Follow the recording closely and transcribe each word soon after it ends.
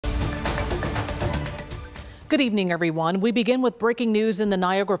Good evening, everyone. We begin with breaking news in the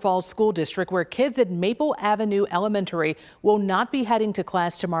Niagara Falls School District, where kids at Maple Avenue Elementary will not be heading to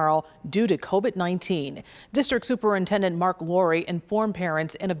class tomorrow due to COVID-19. District Superintendent Mark Laurrie informed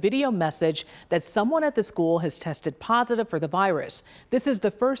parents in a video message that someone at the school has tested positive for the virus. This is the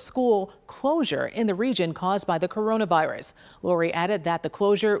first school closure in the region caused by the coronavirus. Laurrie added that the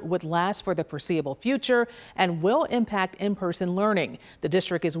closure would last for the foreseeable future and will impact in-person learning. The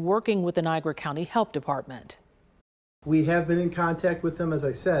district is working with the Niagara County Health Department. We have been in contact with them, as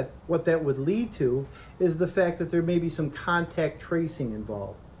I said. What that would lead to is the fact that there may be some contact tracing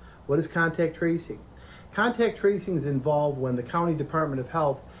involved. What is contact tracing? Contact tracing is involved when the County Department of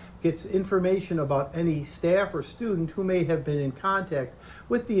Health gets information about any staff or student who may have been in contact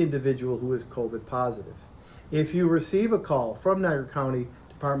with the individual who is COVID positive. If you receive a call from Niagara County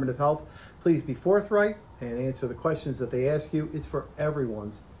Department of Health, please be forthright and answer the questions that they ask you. It's for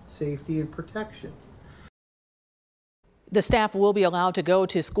everyone's safety and protection. The staff will be allowed to go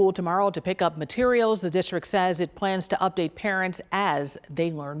to school tomorrow to pick up materials. The district says it plans to update parents as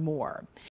they learn more.